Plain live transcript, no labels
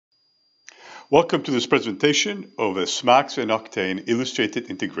Welcome to this presentation of a SMAX and Octane illustrated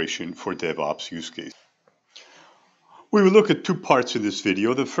integration for DevOps use case. We will look at two parts in this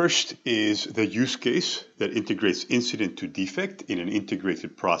video. The first is the use case that integrates incident to defect in an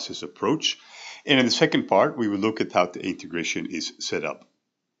integrated process approach. And in the second part, we will look at how the integration is set up.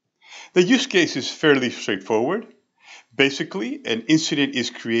 The use case is fairly straightforward. Basically, an incident is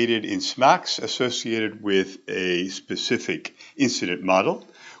created in SMAX associated with a specific incident model,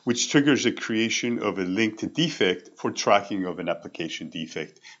 which triggers the creation of a linked defect for tracking of an application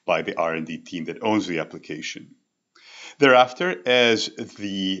defect by the R&D team that owns the application. Thereafter, as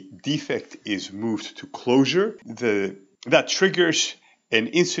the defect is moved to closure, that triggers an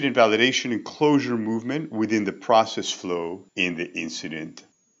incident validation and closure movement within the process flow in the incident.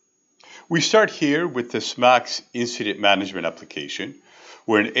 We start here with the SMAX incident management application,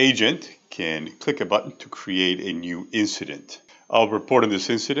 where an agent can click a button to create a new incident. I'll report on this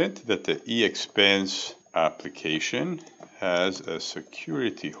incident that the eExpense application has a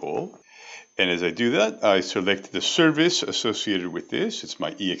security hole. And as I do that, I select the service associated with this. It's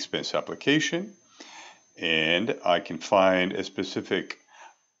my eExpense application. And I can find a specific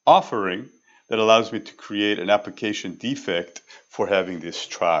offering that allows me to create an application defect for having this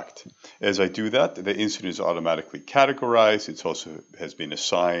tracked. As I do that, the incident is automatically categorized. It also has been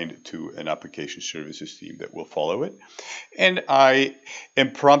assigned to an application services team that will follow it. And I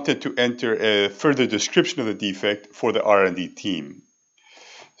am prompted to enter a further description of the defect for the R&D team.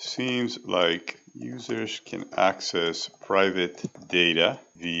 Seems like users can access private data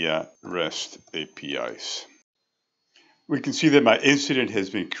via REST APIs. We can see that my incident has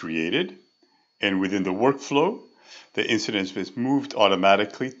been created. And within the workflow, the incident has been moved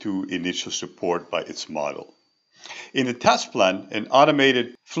automatically to initial support by its model. In the task plan, an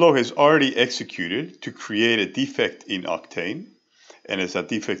automated flow has already executed to create a defect in Octane. And as that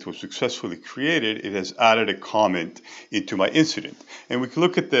defect was successfully created, it has added a comment into my incident. And we can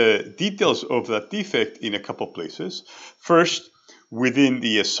look at the details of that defect in a couple places. First, within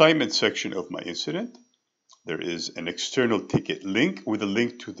the assignment section of my incident, there is an external ticket link with a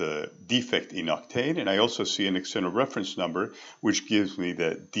link to the defect in Octane, and I also see an external reference number, which gives me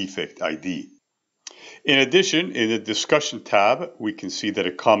the defect ID. In addition, in the discussion tab, we can see that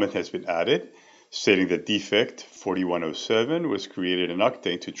a comment has been added, stating that defect 4107 was created in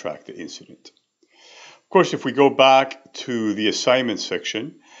Octane to track the incident. Of course, if we go back to the assignment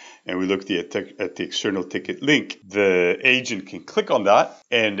section, and we look at the external ticket link, the agent can click on that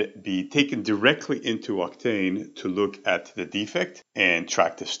and be taken directly into Octane to look at the defect and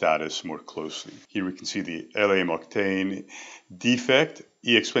track the status more closely. Here we can see the LAM Octane defect.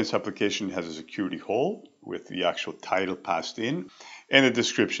 eExpense application has a security hole with the actual title passed in. And the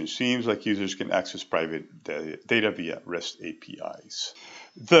description seems like users can access private data via REST APIs.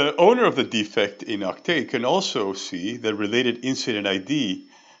 The owner of the defect in Octane can also see the related incident ID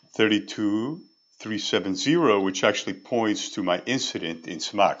 32370, which actually points to my incident in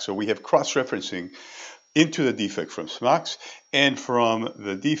SMAX. So we have cross-referencing into the defect from SMAX and from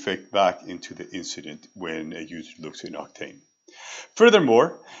the defect back into the incident when a user looks in Octane.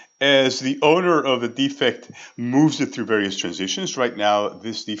 Furthermore, as the owner of the defect moves it through various transitions, right now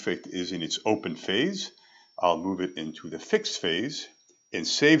this defect is in its open phase. I'll move it into the fixed phase and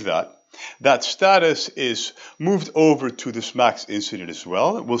save that. That status is moved over to the SMAX incident as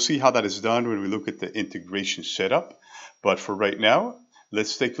well. We'll see how that is done when we look at the integration setup. But for right now,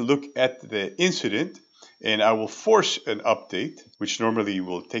 let's take a look at the incident, and I will force an update, which normally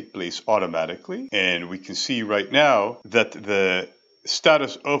will take place automatically. And we can see right now that the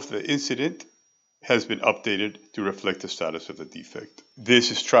status of the incident has been updated to reflect the status of the defect. This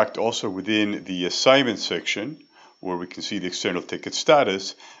is tracked also within the assignment section, where we can see the external ticket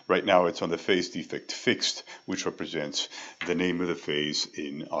status. Right now it's on the phase defect fixed, which represents the name of the phase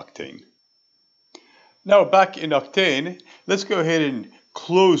in Octane. Now back in Octane, let's go ahead and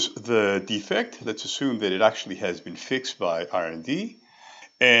close the defect. Let's assume that it actually has been fixed by R&D.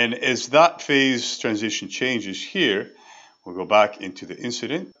 And as that phase transition changes here, we'll go back into the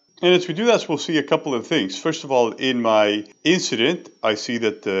incident. And as we do that, we'll see a couple of things. First of all, in my incident, I see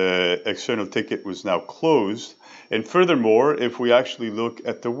that the external ticket was now closed. And furthermore, if we actually look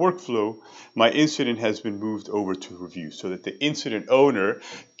at the workflow, my incident has been moved over to review so that the incident owner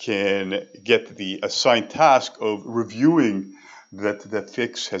can get the assigned task of reviewing that the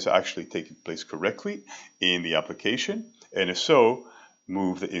fix has actually taken place correctly in the application, and if so,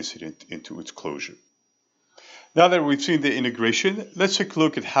 move the incident into its closure. Now that we've seen the integration, let's take a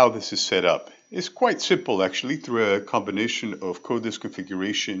look at how this is set up. It's quite simple actually, through a combination of code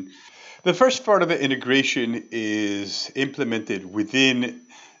disconfiguration. The first part of the integration is implemented within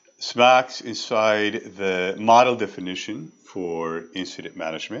SMAX inside the model definition for incident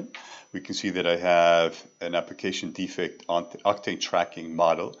management. We can see that I have an application defect Octane tracking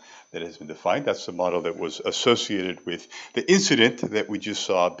model that has been defined. That's the model that was associated with the incident that we just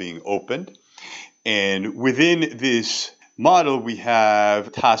saw being opened. And within this model, we have a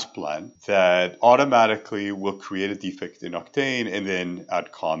task plan that automatically will create a defect in Octane and then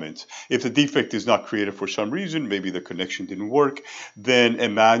add comments. If the defect is not created for some reason, maybe the connection didn't work, then a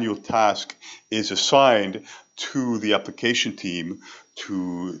manual task is assigned to the application team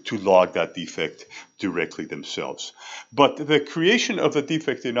to log that defect directly themselves. But the creation of the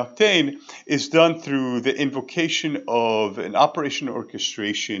defect in Octane is done through the invocation of an operation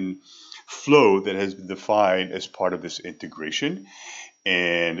orchestration flow that has been defined as part of this integration.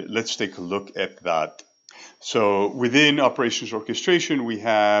 And let's take a look at that. So within operations orchestration, we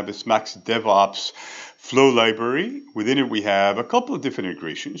have a SMAX DevOps flow library. Within it, we have a couple of different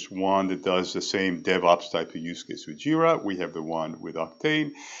integrations. One that does the same DevOps type of use case with Jira. We have the one with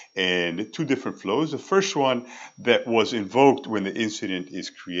Octane, and two different flows. The first one that was invoked when the incident is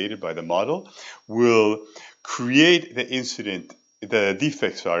created by the model will create the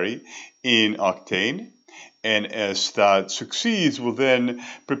defect, in Octane. And as that succeeds, we'll then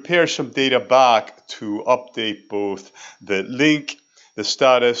prepare some data back to update both the link, the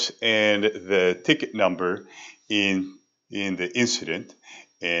status, and the ticket number in the incident,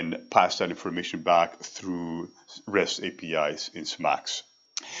 and pass that information back through REST APIs in SMAX.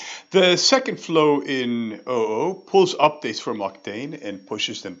 The second flow in OO pulls updates from Octane and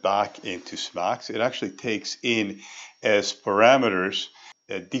pushes them back into SMAX. It actually takes in as parameters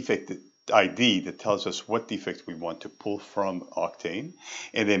a defect ID that tells us what defect we want to pull from Octane,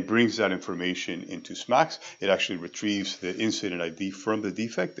 and then brings that information into SMAX. It actually retrieves the incident ID from the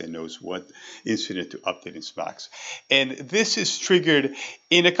defect and knows what incident to update in SMAX. And this is triggered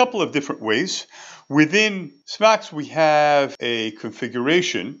in a couple of different ways. Within SMAX, we have a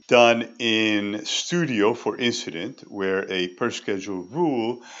configuration done in Studio for incident, where a per schedule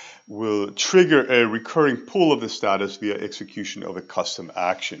rule will trigger a recurring pull of the status via execution of a custom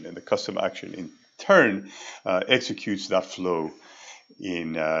action. And the custom action in turn executes that flow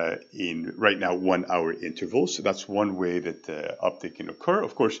in right now 1 hour intervals. So that's one way that the update can occur.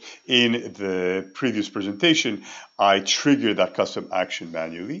 Of course, in the previous presentation, I triggered that custom action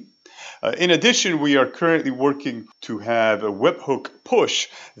manually. In addition, we are currently working to have a webhook push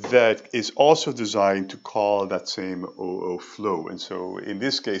that is also designed to call that same OO flow. And so in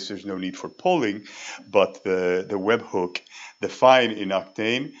this case, there's no need for polling, but the webhook defined in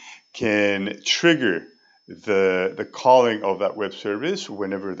Octane can trigger the calling of that web service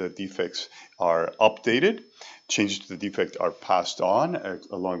whenever the defects are updated. Changes to the defect are passed on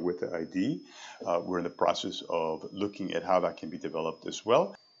along with the ID. We're in the process of looking at how that can be developed as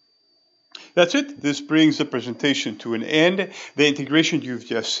well. That's it. This brings the presentation to an end. The integration you've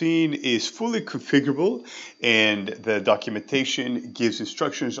just seen is fully configurable, and the documentation gives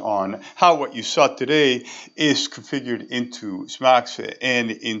instructions on how what you saw today is configured into SMAX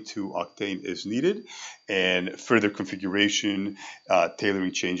and into Octane as needed. And further configuration,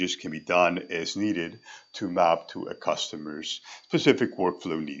 tailoring changes can be done as needed to map to a customer's specific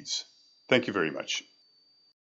workflow needs. Thank you very much.